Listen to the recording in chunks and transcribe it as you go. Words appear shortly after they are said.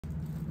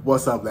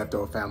What's up,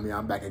 Leftover family?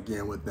 I'm back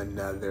again with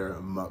another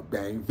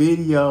mukbang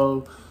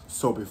video.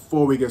 So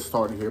before we get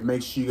started here,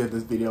 make sure you give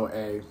this video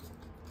a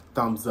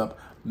thumbs up.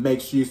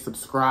 Make sure you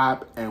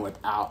subscribe, and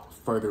without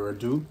further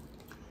ado,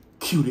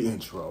 cue the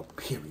intro,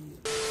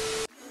 period.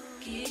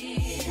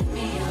 Give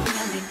me a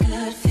really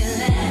good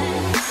feeling.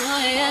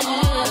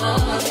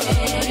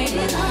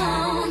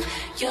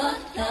 Your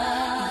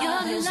love,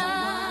 your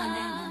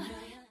love.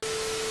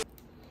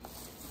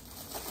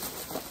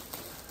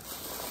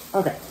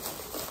 Okay.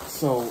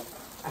 So,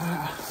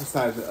 I'm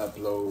excited to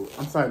upload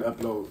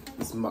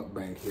this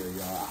mukbang here,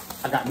 y'all.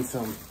 I got me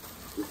some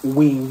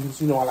wings.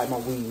 You know I like my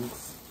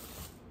wings.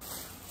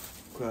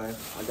 Okay,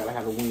 I gotta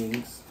have the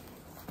wings.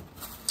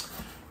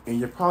 And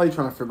you're probably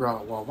trying to figure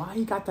out, well, why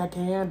he got that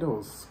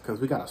candles? Because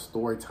we got a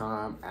story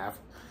time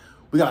after.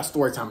 We got a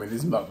story time in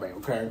this mukbang,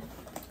 okay?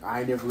 I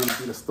ain't never really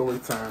did a story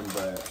time,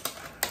 but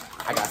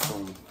I got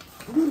some,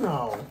 you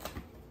know.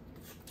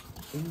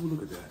 Ooh,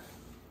 look at that.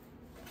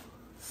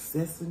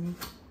 Sesame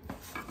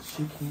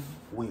chicken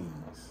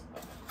wings.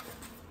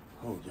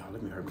 Oh, y'all,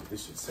 let me hurry get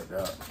this shit set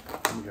up.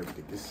 Let me hurry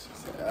get this shit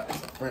set up.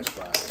 Some French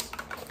fries.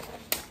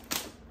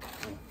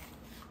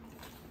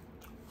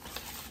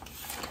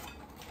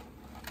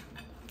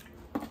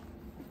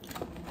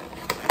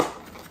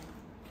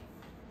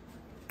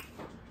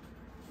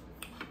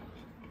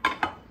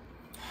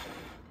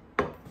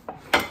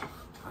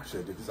 I should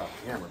have did this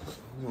off camera, but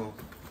you know.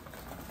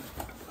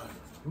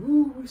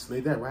 Ooh, we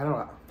slid that right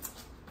out.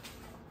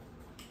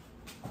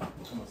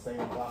 I'm gonna save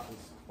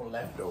boxes for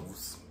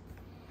leftovers.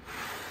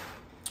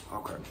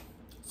 Okay,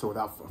 so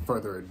without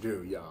further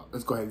ado, y'all,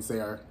 let's go ahead and say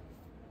our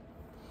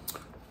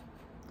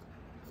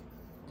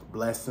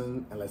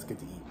blessing and let's get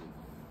to eating.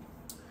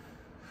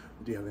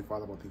 Dear Heavenly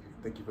Father,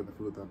 thank you for the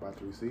food that I'm about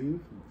to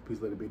receive.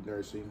 Please let it be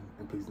nourishing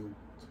and pleasing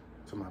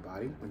to my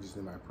body. In Jesus'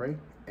 name I pray,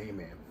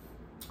 amen.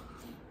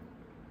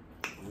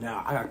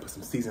 Now, I gotta put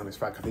some seasoning on this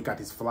fry because they got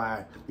these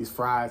fries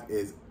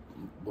is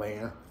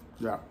bland.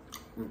 Yeah.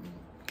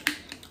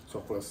 So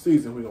for the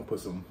season, we're gonna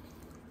put some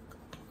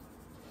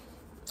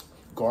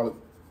garlic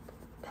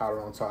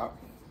powder on top.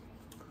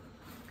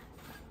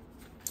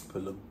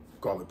 Put a little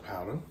garlic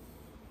powder.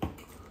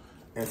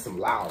 And some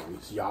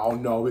Lowry's. Y'all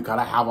know we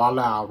gotta have our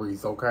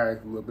Lowry's, okay?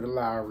 A little bit of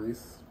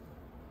Lowry's.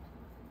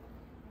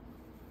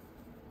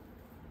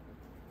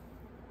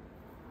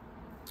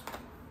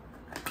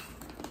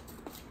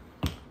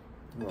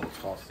 I'm gonna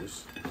toss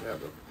this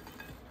together.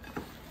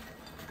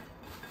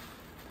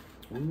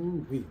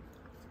 Ooh-wee.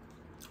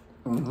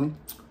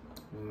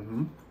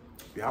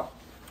 Yep.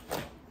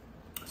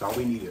 That's all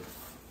we needed.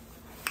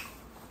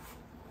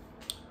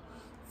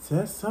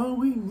 That's all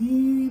we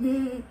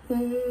needed.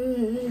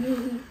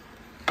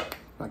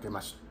 I'll get my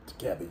shit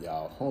together,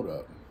 y'all. Hold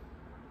up.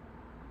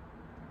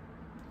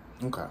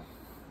 Okay.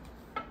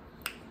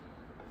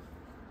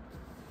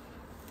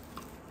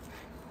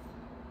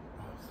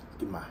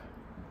 Get my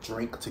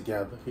drink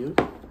together here.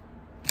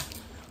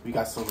 We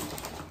got some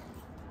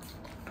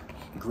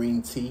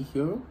green tea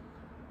here.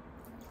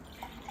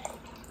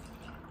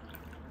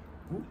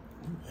 Ooh,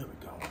 here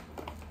we go.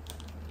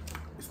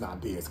 It's not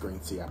beer, it's green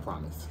tea, I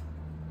promise.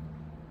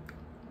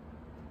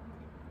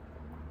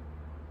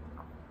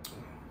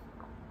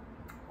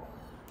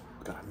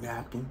 Got a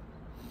napkin.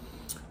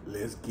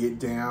 Let's get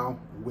down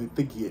with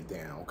the get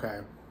down, okay?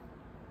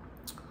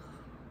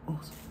 Oh,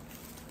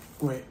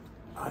 wait,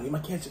 I need my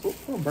ketchup. Oh,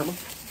 come on, Burma.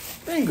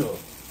 Bingo.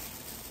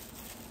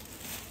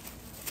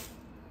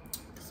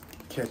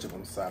 Ketchup on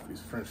the side for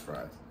these French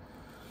fries.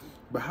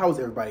 But how's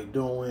everybody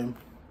doing?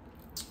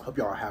 Hope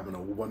y'all are having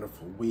a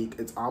wonderful week.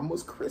 It's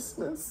almost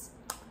Christmas.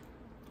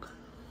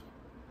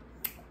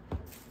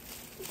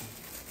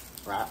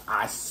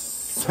 I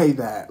say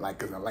that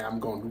like I'm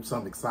gonna do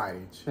something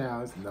exciting.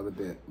 Child, it's another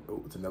day.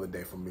 Oh, it's another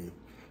day for me.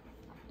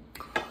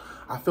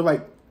 I feel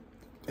like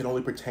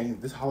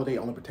this holiday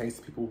only pertains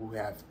to people who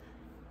have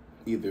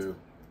either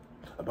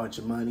a bunch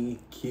of money,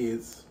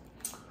 kids,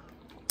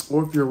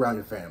 or if you're around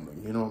your family.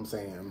 You know what I'm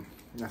saying?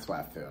 That's what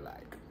I feel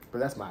like. But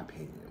that's my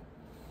opinion.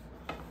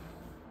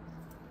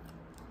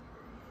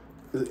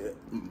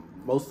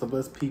 Most of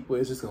us people,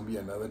 it's just gonna be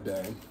another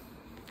day.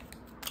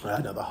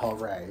 Another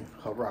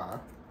hurrah.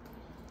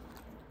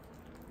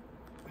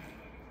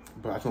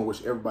 But I just want to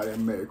wish everybody a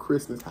Merry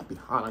Christmas, Happy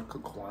Hanukkah,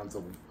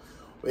 Kwanzaa,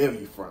 wherever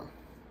you're from.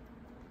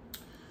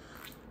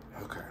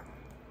 Okay.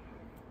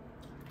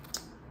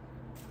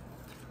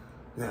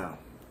 Now,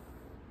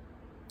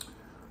 I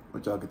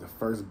want y'all to get the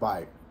first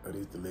bite of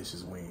these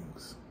delicious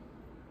wings.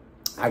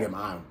 I get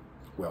mine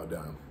well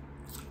done.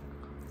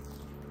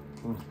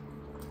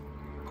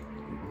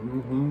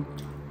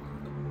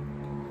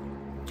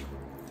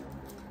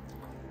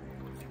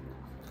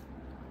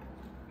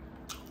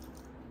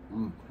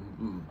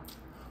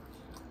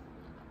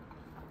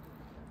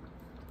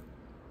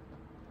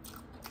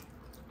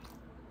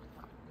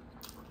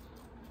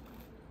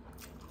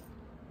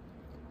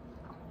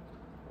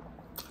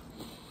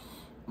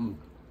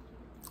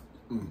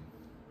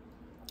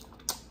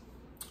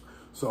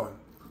 So,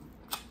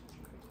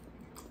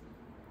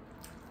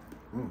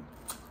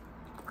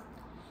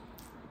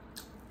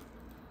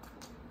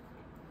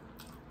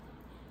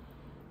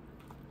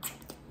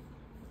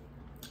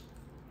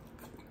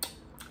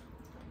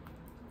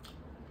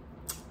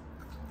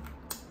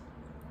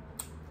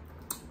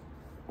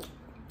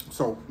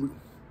 So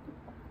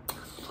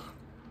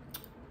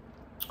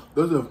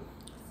there's a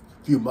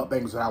few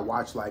mukbangs that I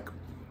watch, like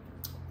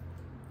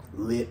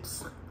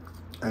Lips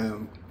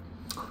and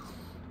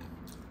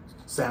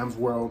Sam's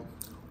World.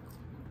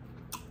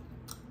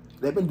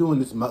 They've been doing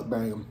this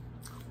mukbang,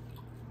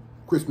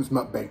 Christmas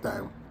mukbang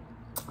thing.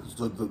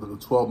 The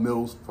 12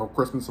 meals for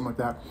Christmas, something like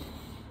that.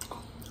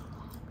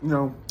 You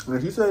know, and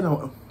if you say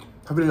no,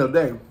 a video a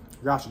day,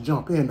 y'all should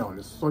jump in on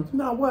this. So you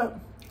know what?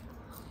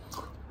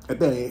 If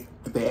they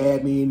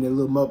add me in their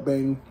little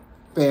mukbang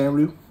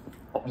family,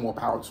 more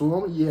power to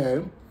them.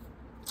 Yeah.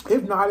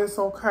 If not, it's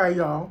okay,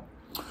 y'all.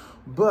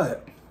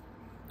 But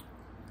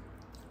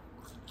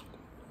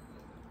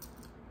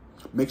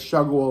make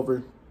sure I go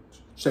over,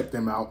 check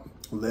them out.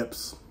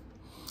 Lips,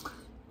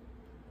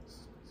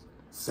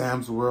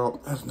 Sam's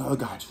World. There's another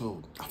guy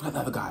too. I forgot the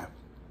other guy.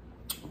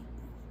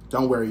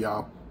 Don't worry,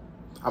 y'all.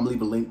 I'm gonna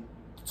leave a link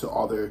to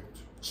all their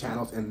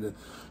channels in the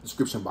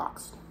description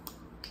box.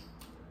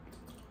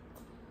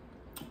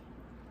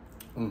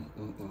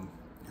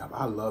 Yeah,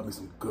 I love me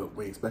some good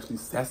wings, especially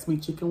sesame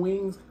chicken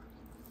wings.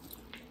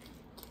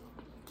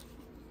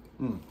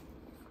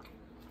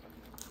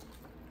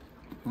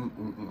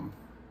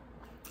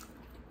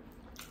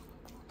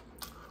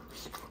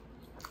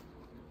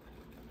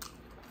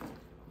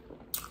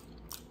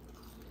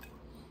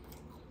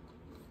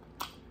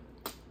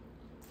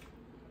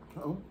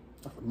 Uh-oh,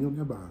 that's a meal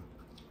nearby.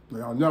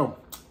 Y'all know,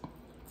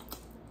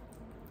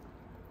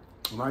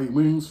 when I eat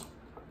wings,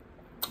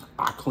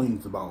 I clean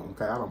the bone,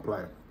 okay? I don't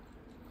play.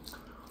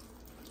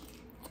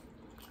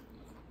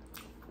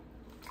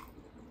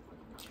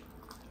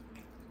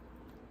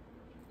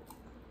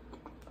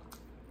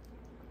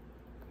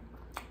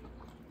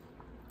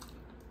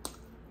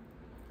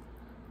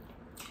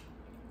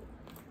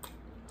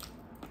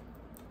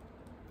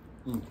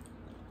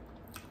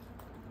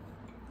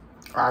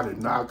 I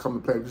did not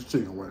come to play with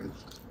chicken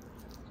wings.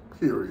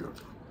 Period.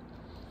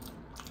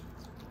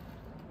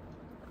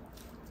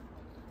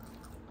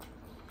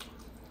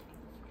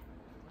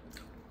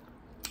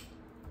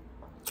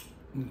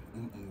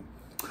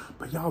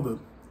 But y'all, the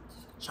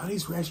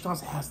Chinese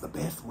restaurants has the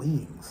best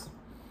wings.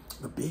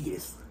 The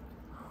biggest.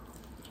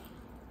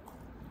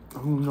 I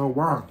don't know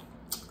why.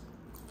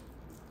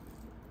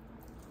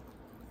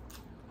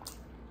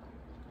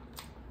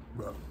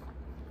 But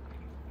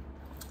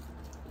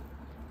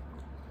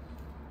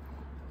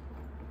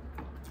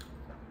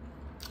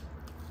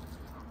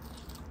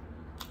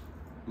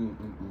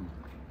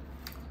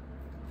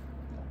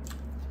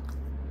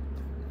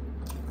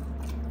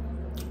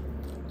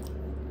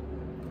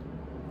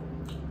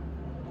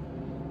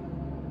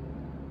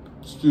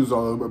excuse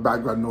all the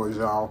background noise,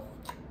 y'all.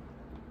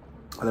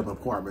 I live in an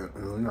apartment,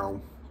 and you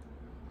know,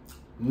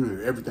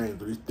 everything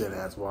through these dead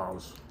ass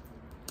walls.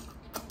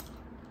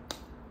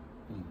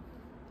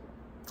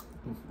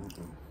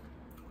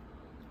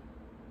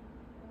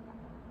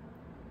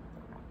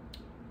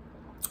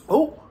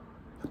 Oh,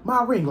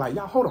 my ring light,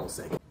 y'all. Hold on a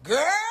second. Girl,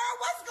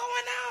 what's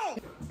going on?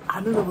 I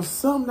knew there was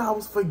something I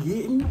was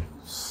forgetting.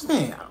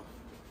 Snap.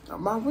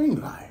 My ring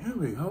light. Here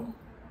we go.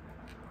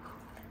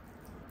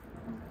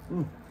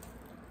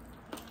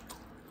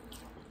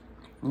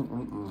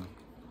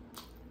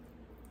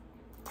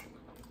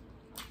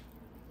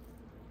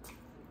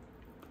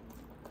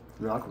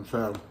 Yeah, I can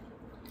tell.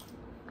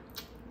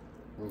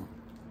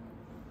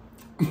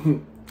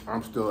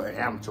 I'm still an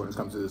amateur when it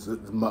comes to this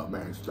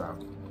mukbang stuff.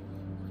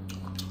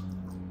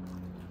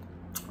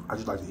 I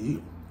just like to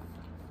eat.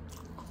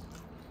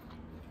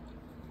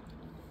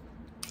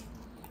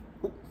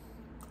 Ooh,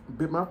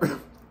 bit my finger.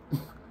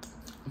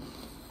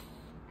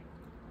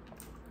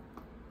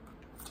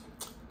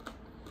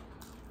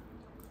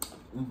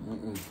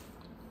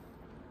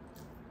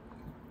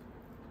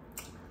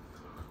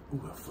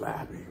 Ooh, a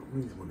flat.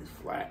 We need one of these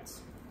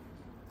flats.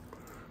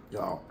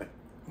 Y'all,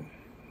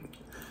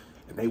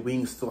 and they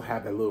wings still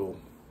have that little,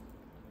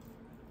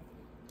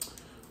 I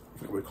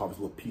forget what we call this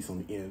little piece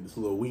on the end, this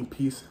little wing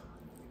piece.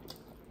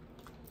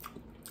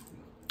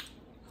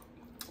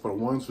 For the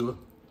ones who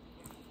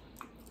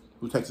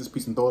takes this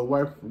piece and throw it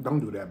away, don't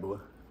do that, boy.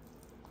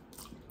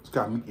 It's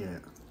got meat in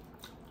it.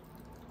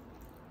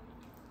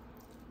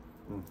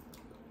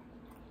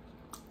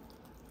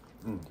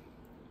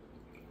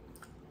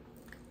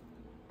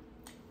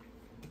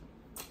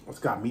 It's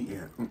got meat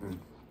in it.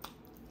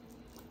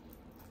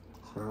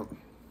 So,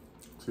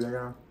 see that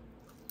guy?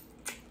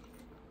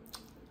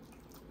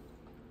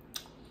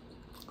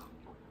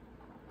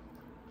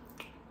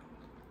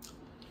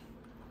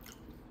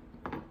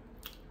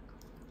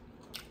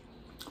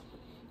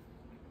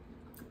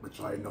 But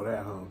y'all didn't know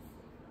that, huh?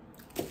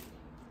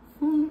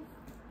 Ooh,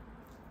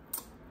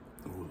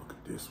 look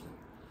at this one.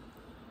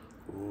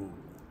 Ooh,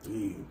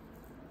 big.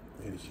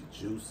 Man, is she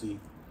juicy?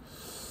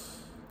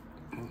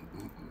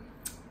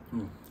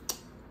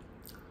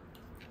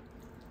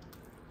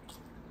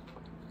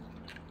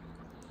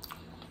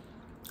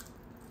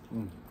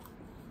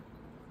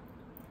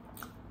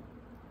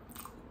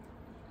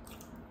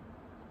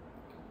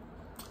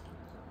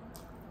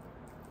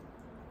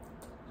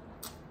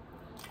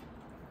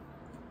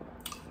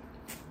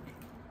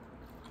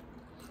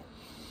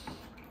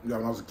 Yeah,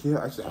 when I was a kid,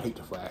 I used to hate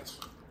the flats.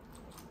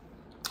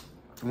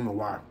 I don't know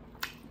why.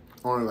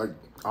 I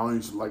only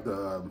used to like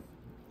the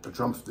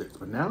drumsticks,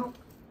 but now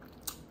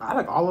I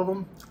like all of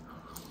them.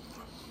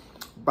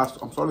 But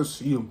I'm starting to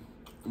see them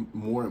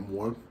more and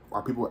more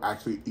why people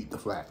actually eat the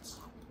flats.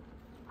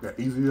 They're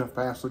easier,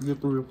 faster to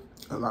get through,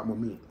 and a lot more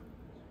meat.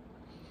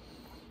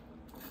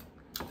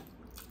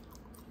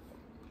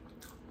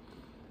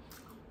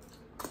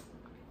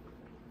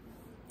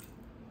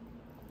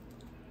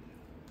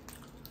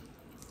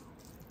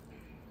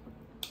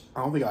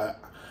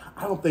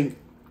 I don't think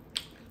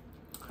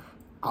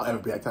I'll ever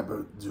be that type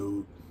of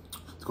dude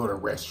to go to a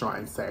restaurant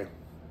and say,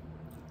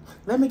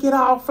 "Let me get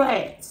all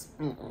flats."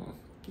 You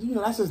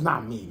know, that's just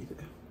not me.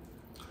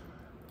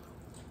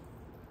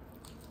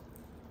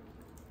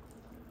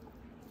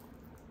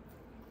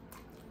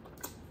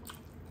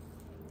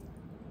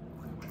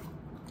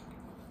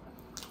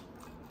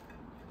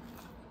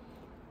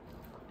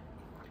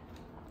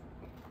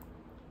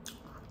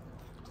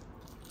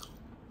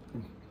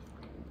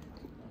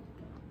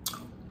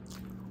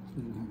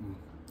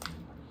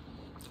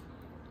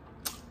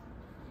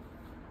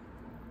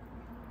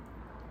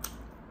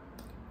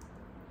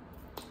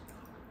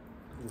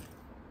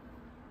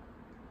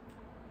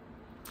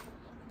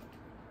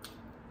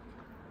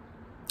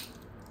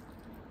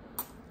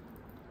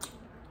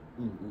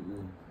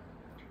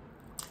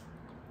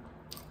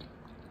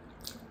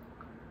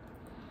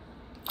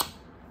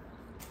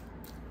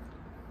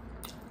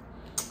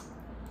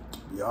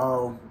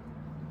 Yo,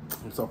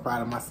 I'm so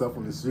proud of myself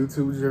on this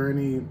YouTube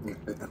journey.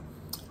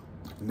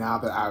 Now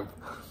that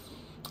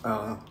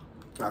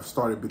I've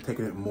started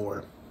taking it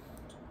more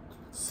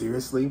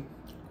seriously.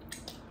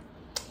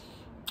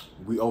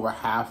 We over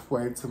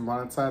halfway to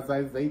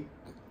monetization.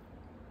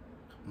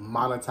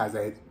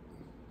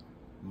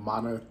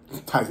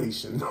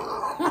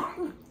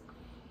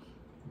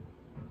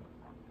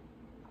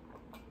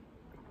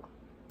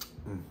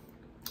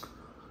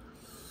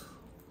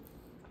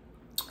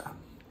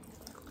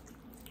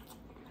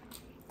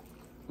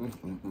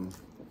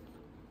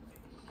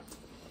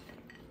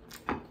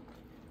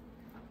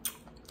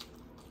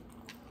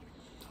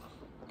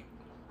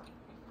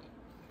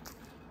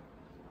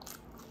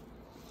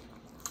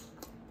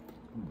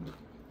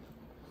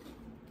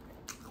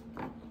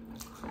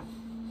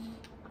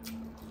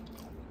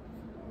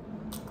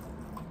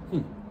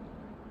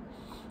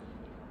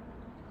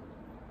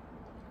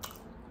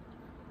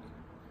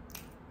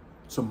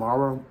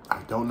 Tomorrow,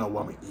 I don't know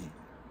what I'm gonna eat.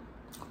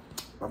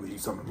 I'm gonna eat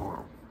something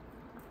tomorrow.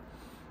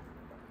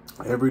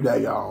 Every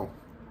day, y'all,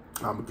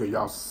 I'm gonna give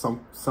y'all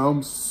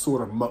some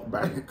sort of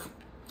mukbang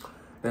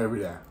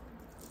every day.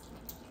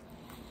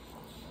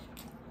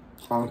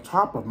 On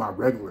top of my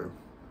regular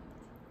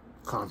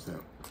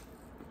content.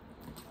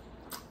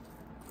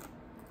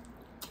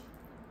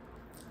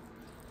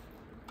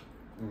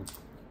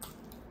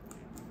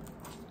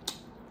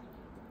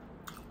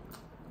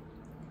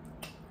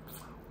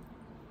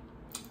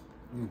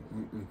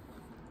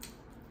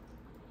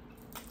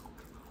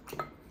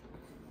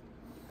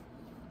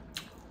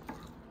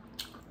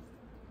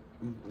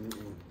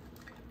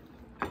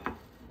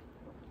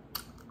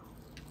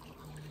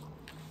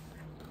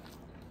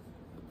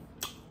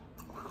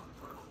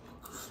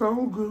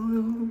 So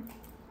good.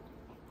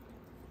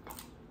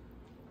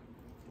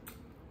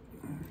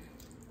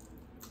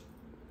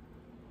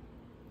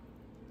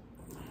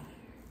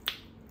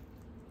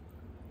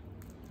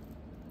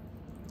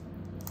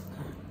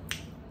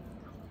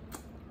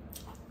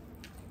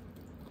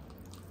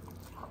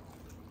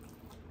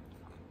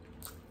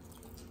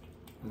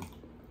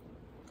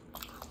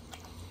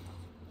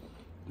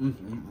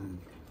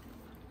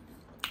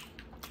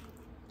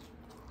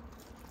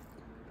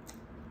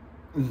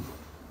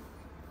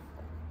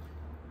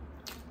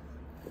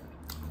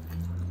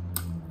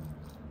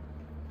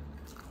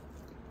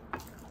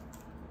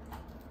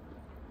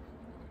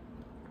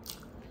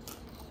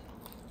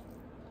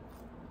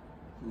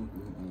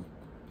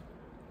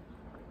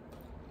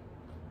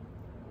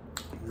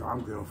 Yo, I'm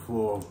getting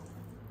full.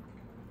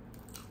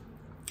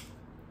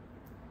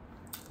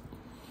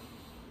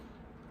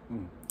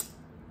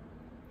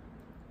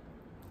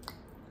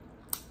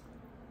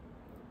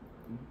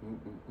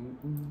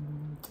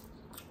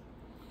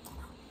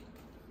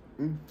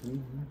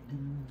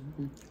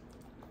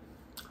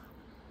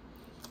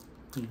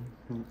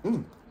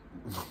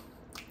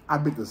 I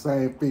bit the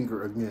same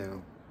finger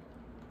again.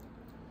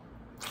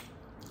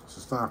 It's a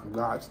sign from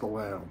God's the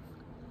Lamb.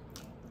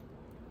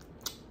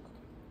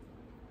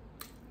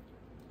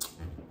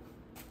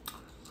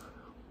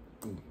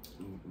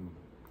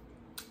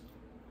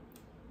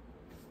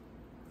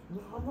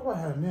 I know I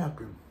had a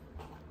napkin.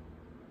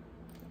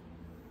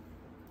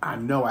 I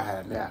know I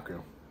had a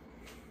napkin.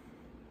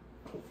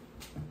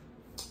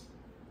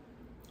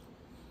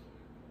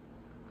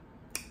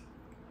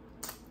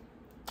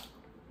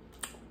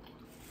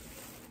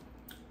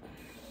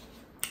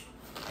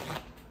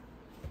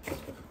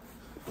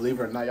 Believe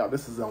it or not, y'all,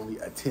 this is only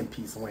a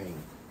 10-piece wing.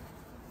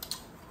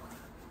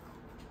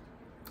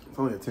 It's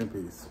only a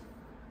 10-piece.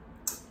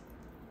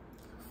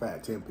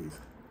 Fat 10-piece.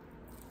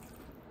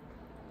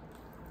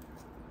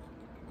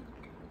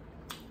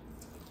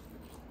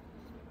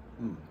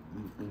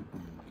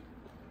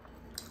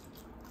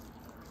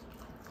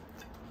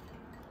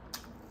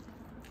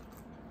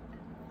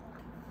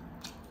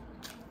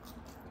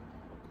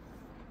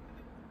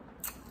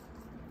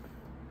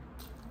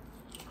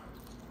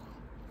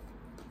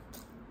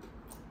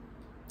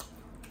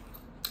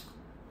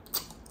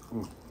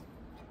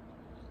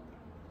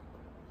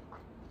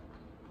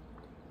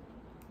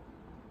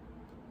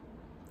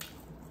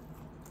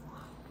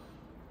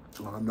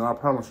 No, I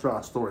promise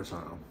y'all story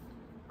time.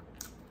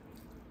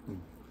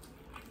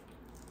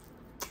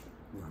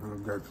 I'll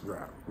get to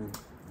that.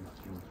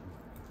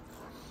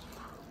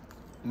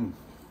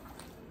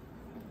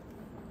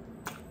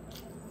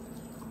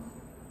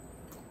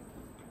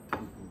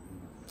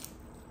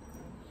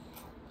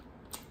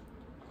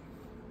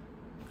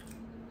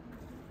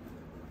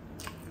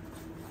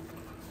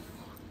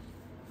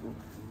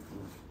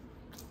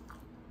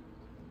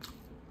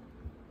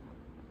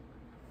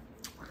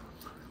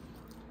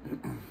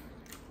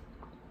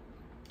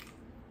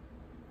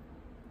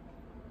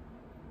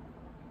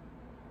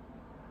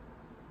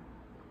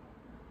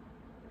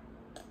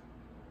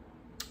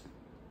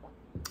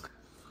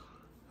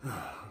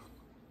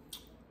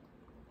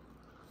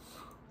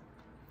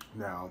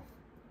 Now,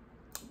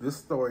 this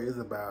story is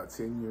about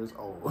 10 years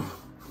old.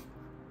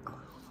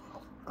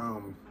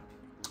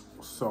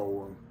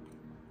 So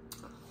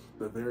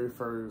the very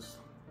first,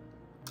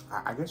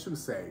 I guess you could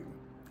say,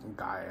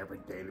 guy I ever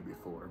dated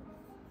before.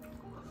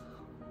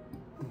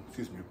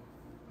 Excuse me.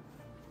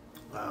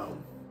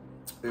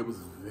 It was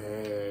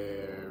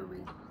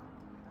very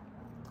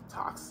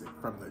toxic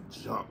from the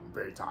jump,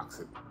 very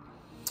toxic.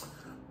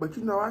 But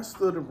you know, I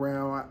stood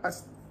around, I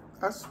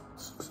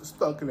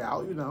stuck it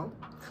out, you know.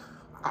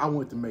 I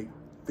wanted to make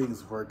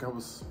things work. I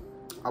was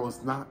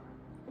kind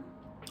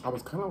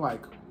of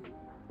like,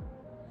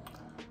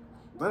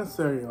 not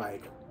necessarily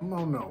like,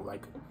 no,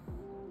 like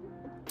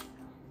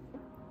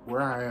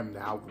where I am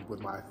now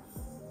with my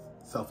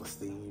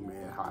self-esteem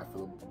and how I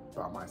feel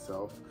about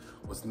myself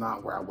was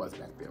not where I was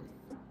back then.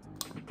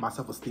 My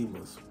self-esteem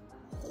was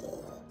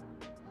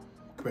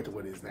compared to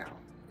what it is now,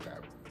 okay?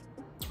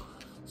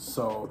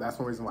 So that's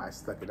one reason why I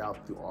stuck it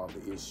out through all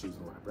the issues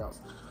and whatever else.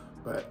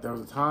 But there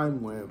was a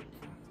time when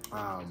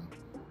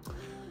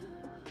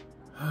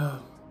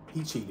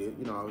he cheated,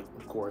 you know,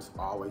 of course,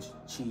 always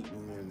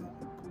cheating and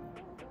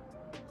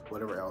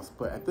whatever else.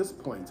 But at this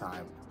point in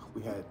time,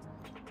 we had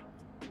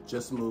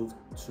just moved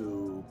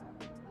to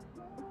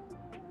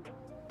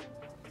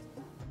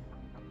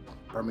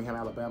Birmingham,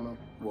 Alabama.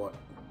 Well,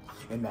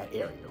 in that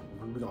area,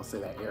 we're gonna say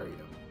that area.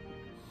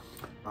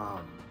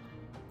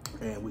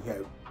 And we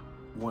had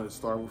wanted to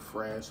start with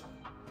fresh,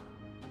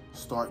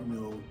 start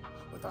new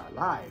with our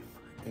life.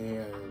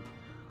 And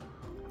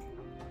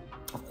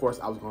of course,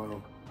 I was going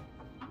to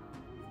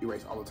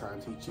erase all the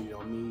times he cheated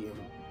on me and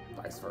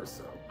vice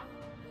versa.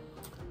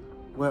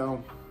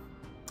 Well,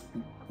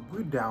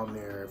 we're down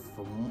there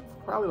for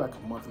probably like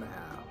a month and a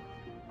half.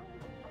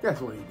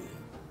 Guess what he did?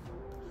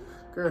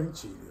 Girl, he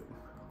cheated.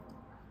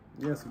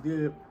 Yes, he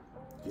did.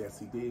 Yes,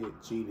 he did.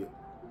 Cheated.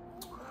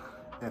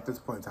 And at this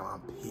point in time,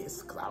 I'm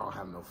pissed because I don't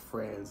have no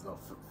friends, no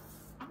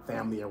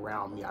family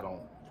around me. I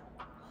don't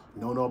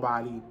know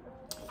nobody.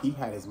 He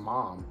had his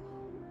mom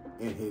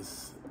and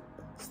his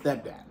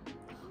stepdad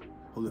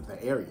who lived in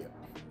the area.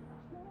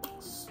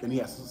 And he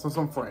has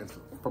some friends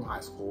from high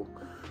school.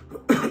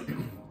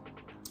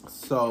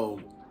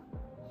 So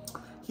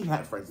he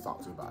had friends to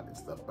talk to about this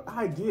stuff, but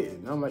I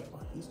didn't. I'm like,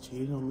 oh, he's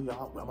cheating on me.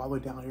 I'm all the way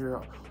down here,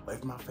 away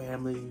from my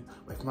family,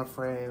 away from my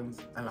friends,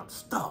 and I'm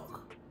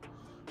stuck.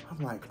 I'm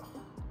like,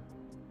 oh,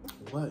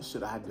 what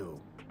should I do?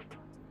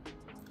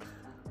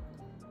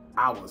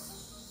 I was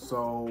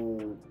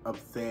so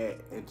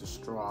upset and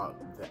distraught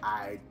that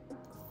I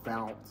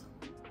found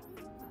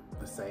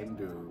the same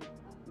dude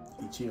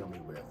he cheated on me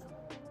with.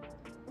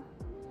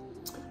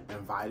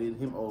 Invited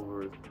him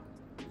over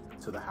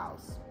to the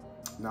house.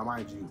 Now,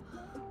 mind you,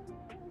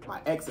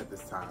 my ex at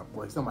this time,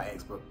 well, he's not my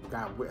ex, but the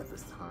guy I'm with at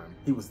this time,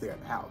 he was there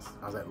at the house.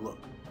 I was like, look,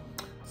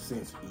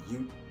 since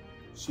you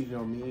cheated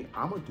on me,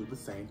 I'm gonna do the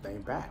same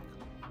thing back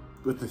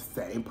with the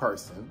same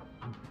person,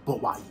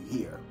 but while you're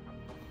here.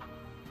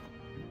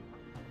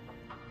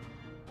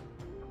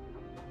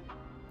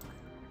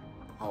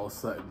 All of a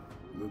sudden,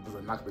 there was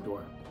a knock at the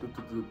door.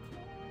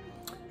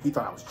 He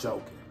thought I was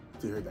joking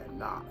to hear that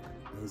knock.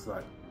 And he's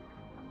like,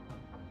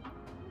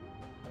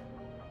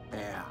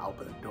 and I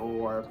opened the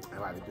door,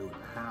 and I had to do it in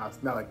the house.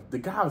 Now, like, the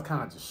guy was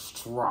kind of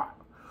distraught.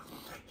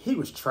 He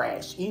was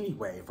trash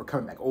anyway for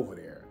coming back over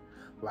there.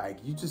 Like,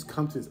 you just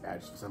come to this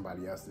address for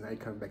somebody else, and now you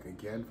come back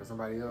again for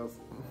somebody else.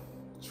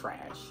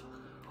 Trash.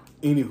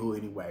 Anywho,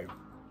 anyway.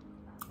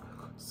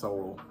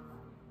 So,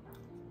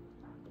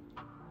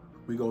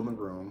 we go in the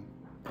room,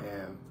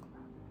 and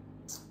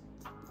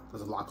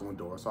there's a lock on the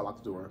door, so I lock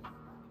the door.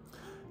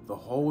 The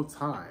whole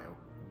time,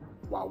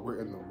 while we're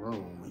in the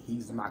room,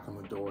 he's knocking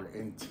on the door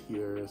in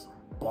tears,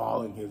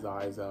 bawling his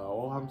eyes out.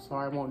 Oh, I'm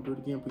sorry, I won't do it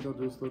again. Please don't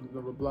do this, blah,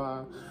 blah, blah,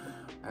 blah.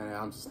 And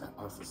I'm just like,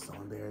 oh, this is so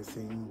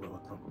embarrassing. What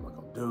am I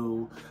gonna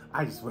do?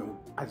 I just,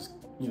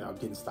 you know,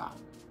 didn't stop.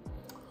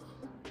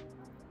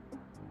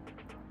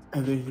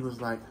 And then he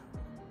was like,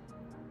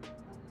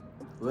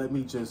 let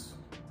me just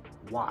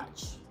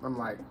watch. I'm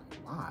like,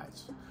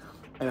 watch?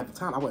 And at the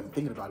time, I wasn't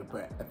thinking about it,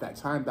 but at that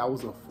time, that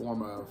was a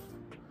form of,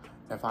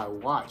 if I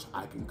watch,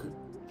 I can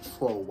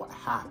control what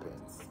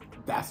happens.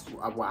 That's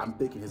what I'm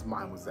thinking his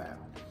mind was at.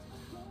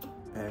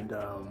 And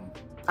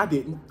I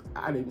didn't.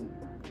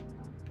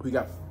 We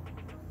got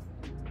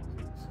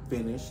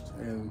finished,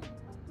 and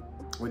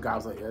The guy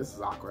was like, yeah, this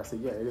is awkward. I said,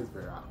 yeah, it is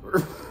very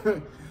awkward.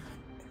 And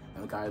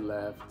the guy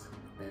left,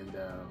 and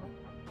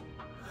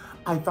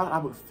I thought I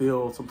would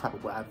feel some type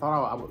of way. I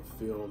thought I would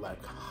feel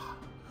like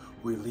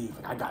relief,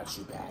 like I got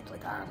you back,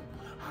 like I'm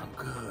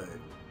good.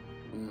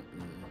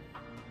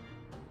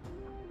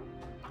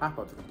 I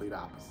felt the complete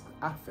opposite.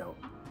 I felt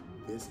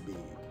this big.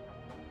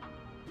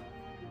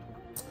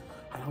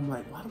 And I'm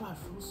like, why do I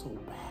feel so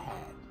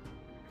bad?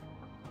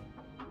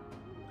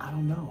 I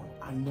don't know.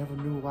 I never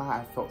knew why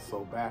I felt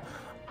so bad.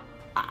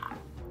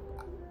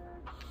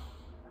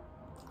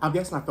 I'm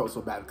guessing I felt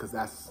so bad because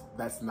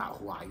that's not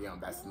who I am.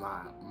 That's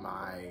not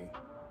my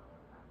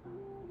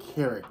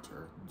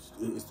character,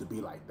 is to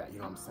be like that. You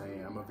know what I'm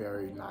saying? I'm a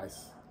very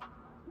nice,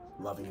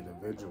 loving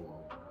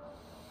individual.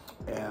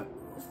 And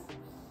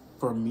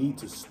for me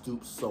to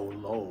stoop so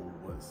low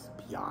was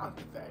beyond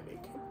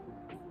pathetic.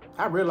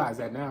 I realize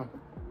that now.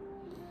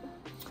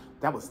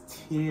 That was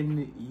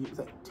 10 years,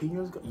 like 10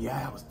 years ago? Yeah,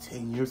 that was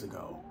 10 years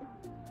ago.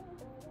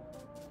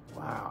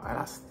 Wow, and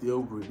I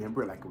still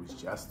remember it like it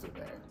was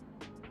yesterday.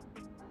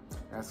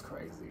 That's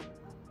crazy.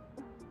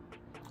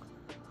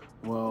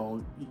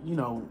 Well, you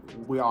know,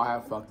 we all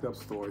have fucked up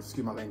stories.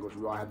 Excuse my language.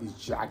 We all have these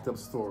jacked up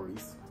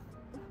stories.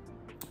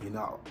 You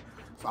know,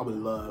 so I would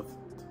love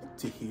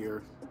to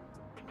hear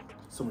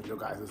some of your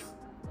guys'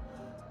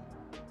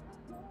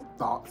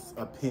 thoughts,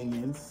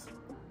 opinions,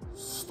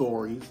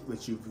 stories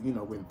that you've, you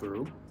know, went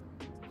through.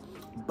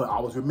 But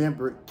always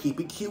remember, keep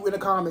it cute in the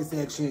comment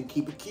section.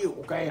 Keep it cute,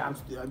 okay?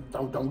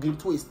 Don't get it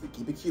twisted.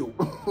 Keep it cute.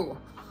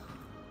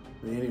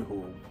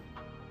 Anywho,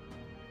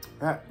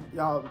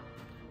 y'all,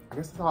 I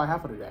guess that's all I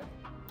have for today.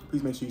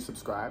 Please make sure you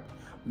subscribe.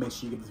 Make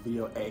sure you give this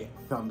video a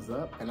thumbs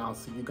up, and I'll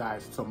see you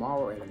guys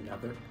tomorrow in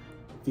another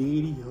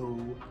video.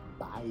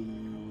 Bye.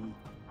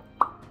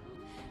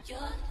 Your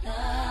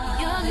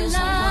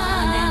love.